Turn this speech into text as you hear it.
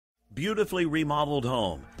beautifully remodeled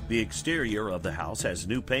home. The exterior of the house has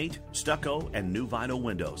new paint, stucco, and new vinyl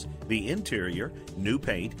windows. The interior, new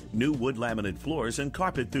paint, new wood laminate floors, and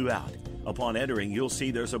carpet throughout. Upon entering, you'll see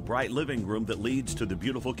there's a bright living room that leads to the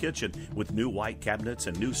beautiful kitchen with new white cabinets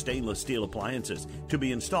and new stainless steel appliances to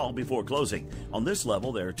be installed before closing. On this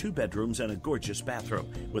level, there are 2 bedrooms and a gorgeous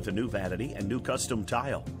bathroom with a new vanity and new custom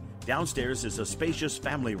tile. Downstairs is a spacious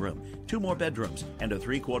family room, 2 more bedrooms, and a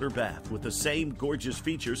 3/4 bath with the same gorgeous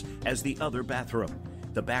features as the other bathroom.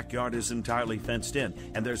 The backyard is entirely fenced in,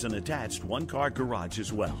 and there's an attached 1-car garage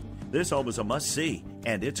as well. This home is a must-see,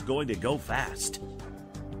 and it's going to go fast.